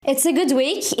It's a good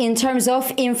week in terms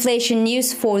of inflation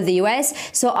news for the US.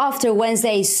 So after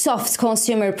Wednesday's soft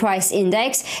consumer price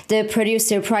index, the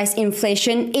producer price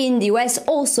inflation in the US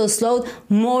also slowed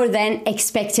more than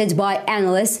expected by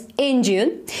analysts in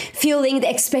June, fueling the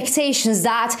expectations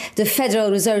that the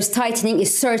Federal Reserve's tightening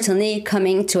is certainly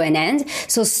coming to an end.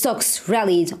 So stocks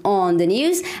rallied on the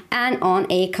news and on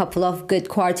a couple of good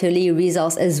quarterly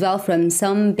results as well from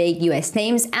some big US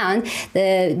names, and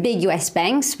the big US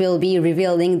banks will be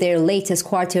revealing their latest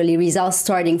quarterly results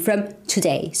starting from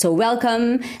today. So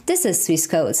welcome, this is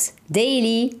Swissquote's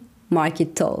Daily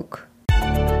Market Talk.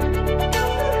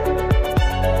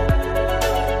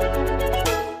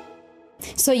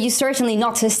 So you certainly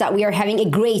noticed that we are having a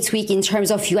great week in terms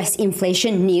of US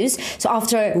inflation news. So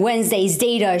after Wednesday's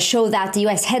data show that the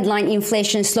US headline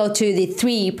inflation slowed to the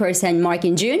 3% mark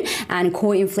in June and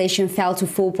core inflation fell to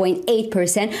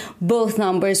 4.8%, both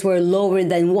numbers were lower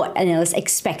than what analysts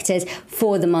expected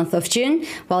for the month of June,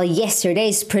 while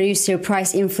yesterday's producer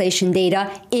price inflation data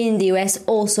in the US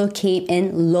also came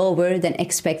in lower than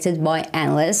expected by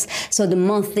analysts. So the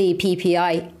monthly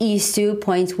PPI is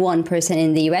 2.1%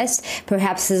 in the US.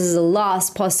 Perhaps this is the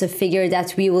last positive figure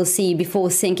that we will see before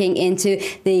sinking into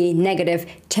the negative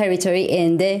territory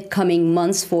in the coming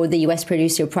months for the US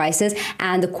producer prices,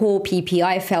 and the core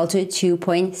PPI fell to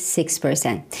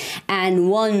 2.6%. And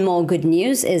one more good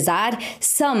news is that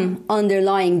some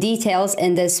underlying details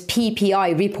in this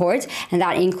PPI report, and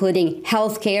that including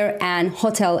healthcare and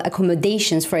hotel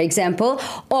accommodations, for example,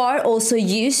 are also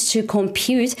used to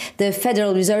compute the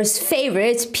Federal Reserve's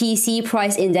favorite PC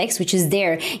price index, which is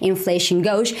their inflation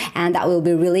gauge, and that will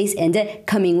be released in the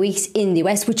coming weeks in the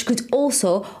West, which could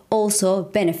also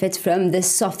benefit from the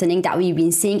softening that we've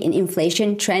been seeing in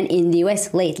inflation trend in the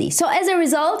US lately. So as a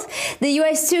result, the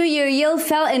US 2-year yield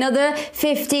fell another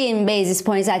 15 basis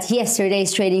points at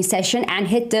yesterday's trading session and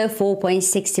hit the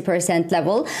 4.60%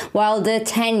 level, while the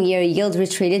 10-year yield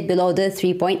retreated below the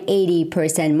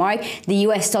 3.80% mark. The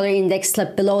US dollar index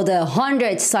slipped below the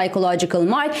 100 psychological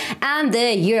mark, and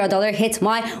the euro dollar hit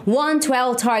my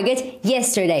 112 target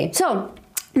yesterday. So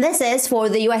this is for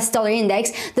the US dollar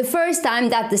index, the first time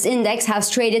that this index has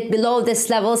traded below this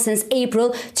level since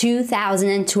April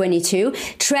 2022.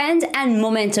 Trend and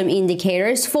momentum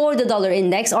indicators for the dollar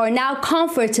index are now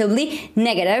comfortably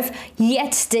negative,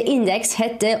 yet the index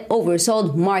hit the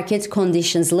oversold market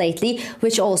conditions lately,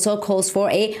 which also calls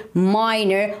for a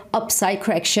minor upside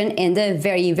correction in the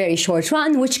very short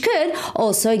run, which could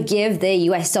also give the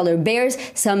US dollar bears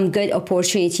some good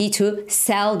opportunity to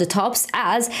sell the tops,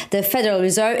 as the Federal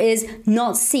Reserve is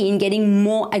not seen getting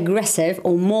more aggressive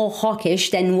or more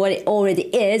hawkish than what it already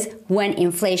is when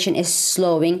inflation is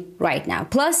slowing right now.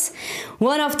 Plus,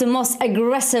 one of the most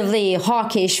aggressively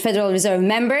hawkish Federal Reserve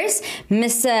members,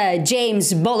 Mr.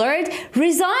 James Bullard,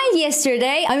 resigned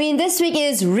yesterday. I mean, this week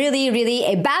is really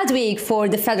a bad week for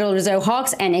the Federal Reserve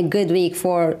hawks and a good week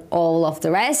for all of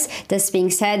the rest. This being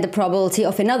said, the probability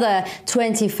of another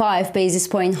 25 basis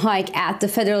point hike at the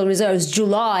Federal Reserve's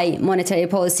July monetary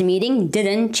policy meeting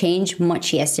didn't change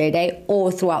much yesterday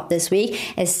or throughout this week.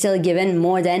 It's still given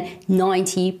more than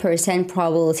 90%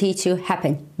 probability to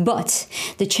happen. But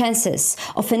the chances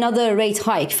of another rate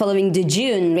hike following the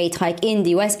June rate hike in the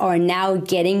US are now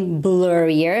getting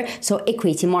blurrier. So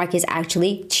equity markets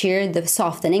actually cheer the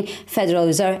softening Federal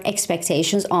Reserve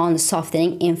expectations on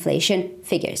softening inflation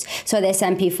figures. So the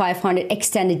S&P 500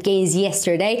 extended gains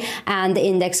yesterday, and the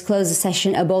index closed the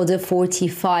session above the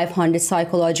 4,500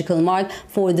 psychological mark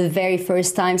for the very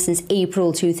first time since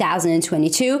April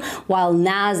 2022, while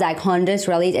Nasdaq 100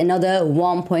 rallied another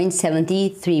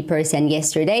 1.73%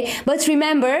 yesterday. But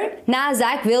remember,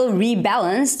 Nasdaq will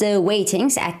rebalance the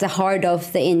weightings at the heart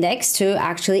of the index to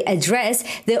actually address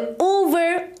the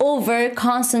over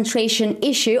concentration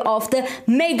issue of the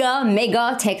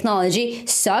mega technology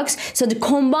stocks. So the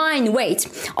combined weight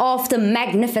of the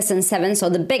Magnificent Seven, so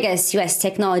the biggest US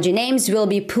technology names, will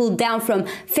be pulled down from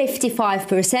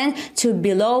 55% to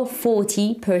below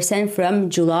 40% from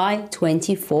July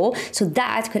 24. So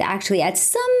that could actually add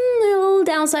some little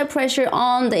downside pressure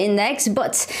on the index,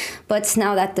 but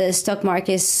now that the stock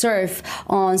market surf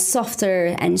on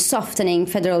softer and softening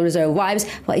Federal Reserve vibes,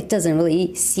 well, it doesn't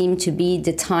really seem to be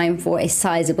the time for a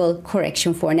sizable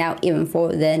correction for now, even for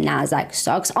the Nasdaq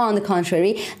stocks. On the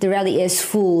contrary, the rally is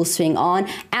full swing on.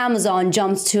 Amazon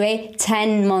jumped to a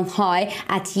 10-month high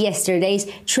at yesterday's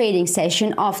trading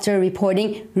session after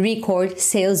reporting record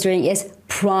sales during its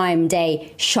Prime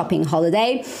Day shopping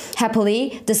holiday.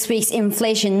 Happily, this week's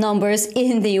inflation numbers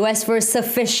in the US were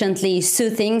sufficiently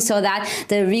soothing so that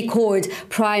the record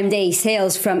Prime Day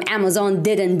sales from Amazon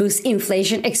didn't boost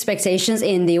inflation expectations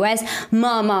in the US.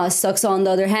 Mama stocks, on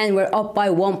the other hand, were up by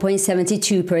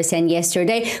 1.72%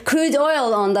 yesterday. Crude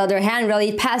oil, on the other hand,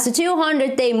 rallied past the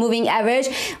 200-day moving average,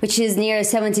 which is near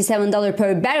 $77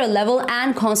 per barrel level,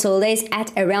 and consolidates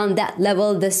at around that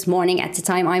level this morning at the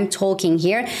time I'm talking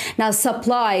here. Now,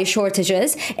 supply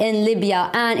shortages in Libya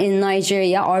and in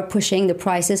Nigeria are pushing the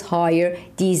prices higher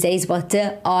these days, but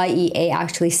the IEA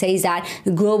actually says that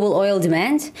global oil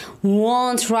demand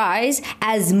won't rise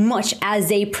as much as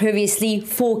they previously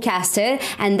forecasted,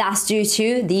 and that's due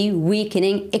to the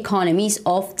weakening economies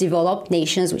of developed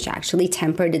nations, which actually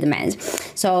temper the demand.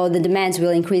 So the demand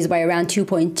will increase by around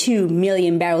 2.2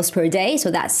 million barrels per day, so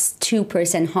that's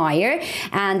 2% higher,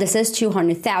 and this is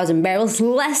 200,000 barrels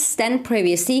less than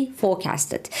previously forecasted.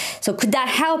 So could that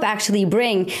help actually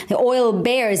bring the oil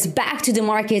bears back to the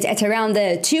market at around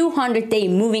the 200-day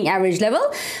moving average level?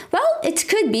 Well, it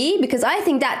could be, because I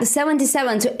think that the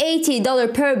 $77 to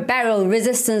 $80 per barrel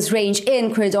resistance range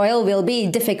in crude oil will be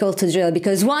difficult to drill,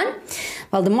 because one,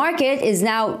 well, the market is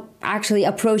now actually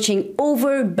approaching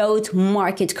overbought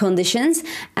market conditions,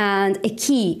 and a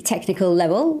key technical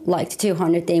level like the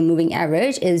 200-day moving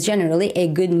average is generally a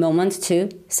good moment to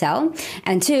sell.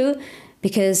 And two,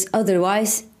 because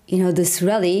otherwise, this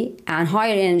rally and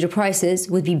higher energy prices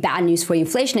would be bad news for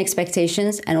inflation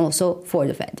expectations and also for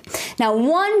the Fed. Now,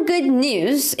 one good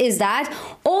news is that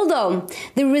although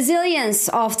the resilience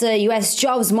of the US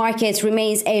jobs market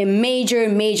remains a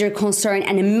major concern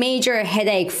and a major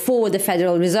headache for the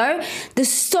Federal Reserve, the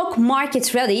stock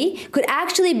market rally could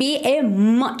actually be a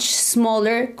much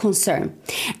smaller concern.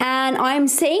 And I'm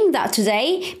saying that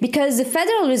today because the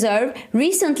Federal Reserve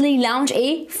recently launched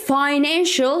a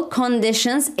financial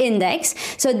conditions index.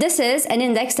 So this is an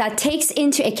index that takes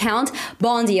into account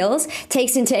bond yields,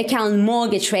 takes into account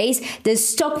mortgage rates, the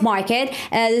stock market,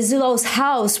 the Zillow's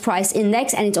house price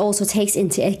index, and it also takes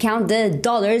into account the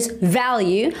dollar's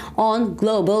value on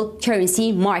global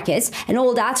currency markets, and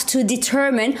all that to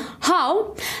determine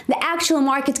how the actual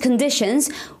market conditions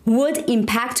would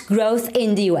impact growth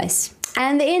in the US.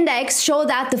 And the index showed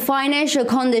that the financial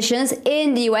conditions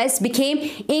in the US became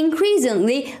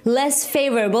increasingly less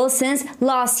favorable since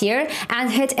last year and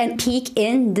hit a peak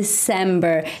in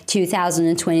December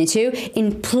 2022.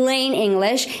 In plain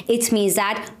English, it means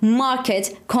that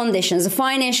market conditions, the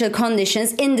financial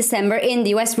conditions in December in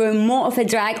the US were more of a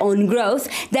drag on growth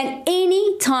than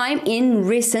any time in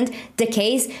recent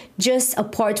decades, just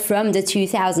apart from the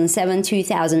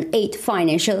 2007-2008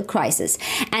 financial crisis.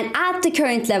 And at the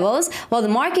current levels, while the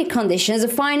market conditions, the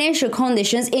financial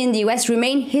conditions in the US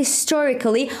remain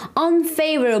historically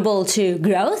unfavorable to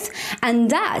growth, and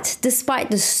that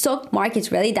despite the stock market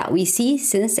rally that we see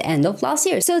since the end of last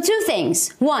year. So two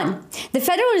things. One, the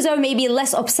Federal Reserve may be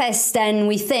less obsessed than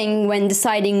we think when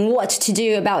deciding what to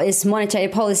do about its monetary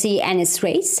policy and its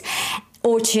rates.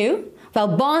 Or two, well,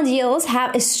 bond yields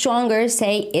have a stronger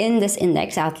say in this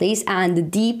index at least, and the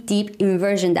deep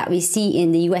inversion that we see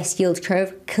in the US yield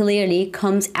curve clearly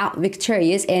comes out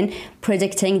victorious in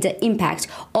predicting the impact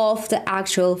of the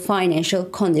actual financial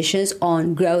conditions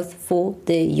on growth for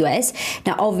the US.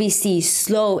 Now, obviously,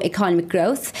 slow economic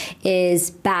growth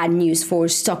is bad news for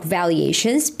stock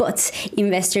valuations, but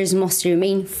investors must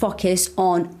remain focused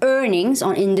on earnings,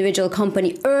 on individual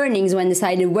company earnings when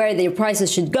deciding where their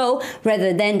prices should go,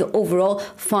 rather than the overall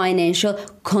financial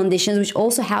conditions, which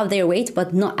also have their weight,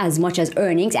 but not as much as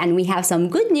earnings. And we have some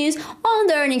good news on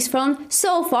the earnings front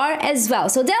so far as well.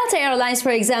 So Delta Airlines, for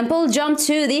example, jumped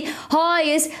to the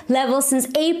highest level since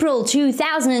April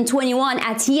 2021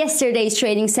 at yesterday's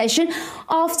trading session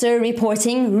after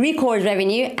reporting record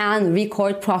revenue and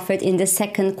record profit in the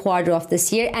second quarter of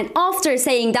this year, and after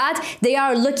saying that they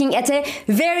are looking at a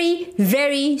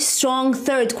very strong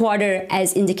third quarter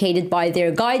as indicated by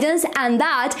their guidance, and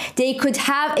that they could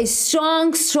have a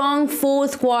strong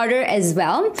fourth quarter as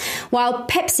well. While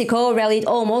PepsiCo rallied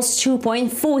almost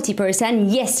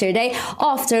 2.40% yesterday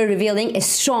after revealing a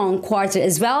strong quarter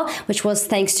as well, which was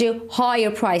thanks to higher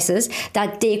prices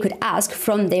that they could ask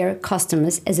from their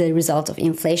customers as a result of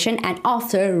inflation, and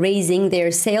after raising their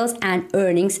sales and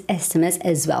earnings estimates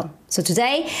as well. So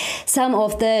today, some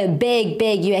of the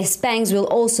big US banks will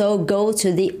also go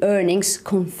to the earnings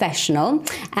confessional.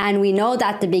 And we know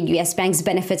that the big US banks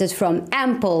benefited from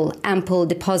ample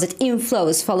deposit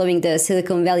inflows following the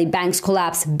Silicon Valley Bank banks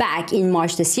collapsed back in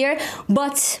March this year,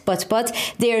 but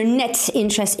their net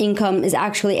interest income is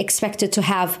actually expected to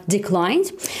have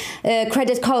declined.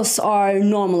 Credit costs are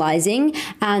normalizing,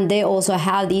 and they also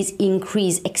have these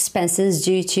increased expenses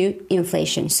due to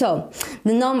inflation. So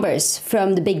the numbers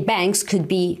from the big banks could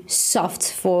be soft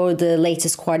for the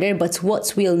latest quarter, but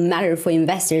what will matter for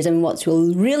investors and what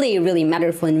will really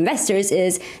matter for investors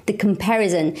is the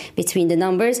comparison between the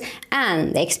numbers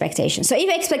and the expectations. So if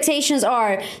expectations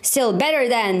are still better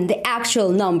than the actual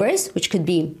numbers, which could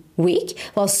be weak,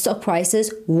 well, stock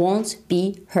prices won't be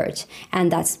hurt.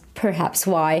 And that's perhaps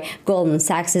why Goldman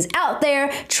Sachs is out there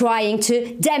trying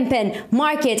to dampen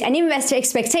market and investor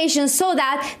expectations so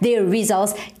that their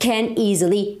results can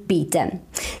easily beat them.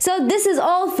 So this is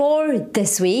all for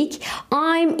this week.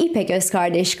 I'm İpek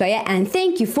Özkardeşkaya, and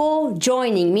thank you for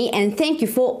joining me, and thank you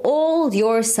for all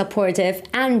your supportive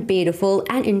and beautiful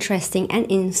and interesting and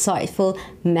insightful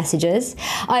messages.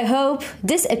 I hope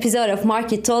this episode of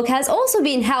Market Talk has also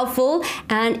been helpful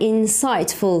and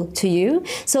insightful to you.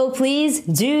 So please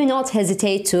do not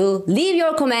hesitate to leave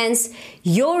your comments,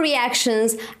 your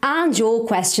reactions, and your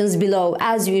questions below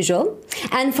as usual.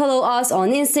 And follow us on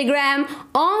Instagram,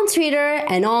 on Twitter,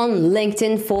 and on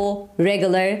LinkedIn for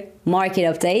regular market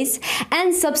updates.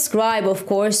 And subscribe, of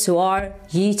course, to our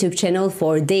YouTube channel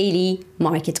for daily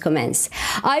market comments.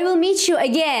 I will meet you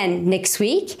again next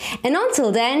week. And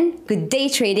until then, good day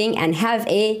trading and have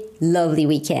a lovely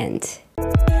weekend.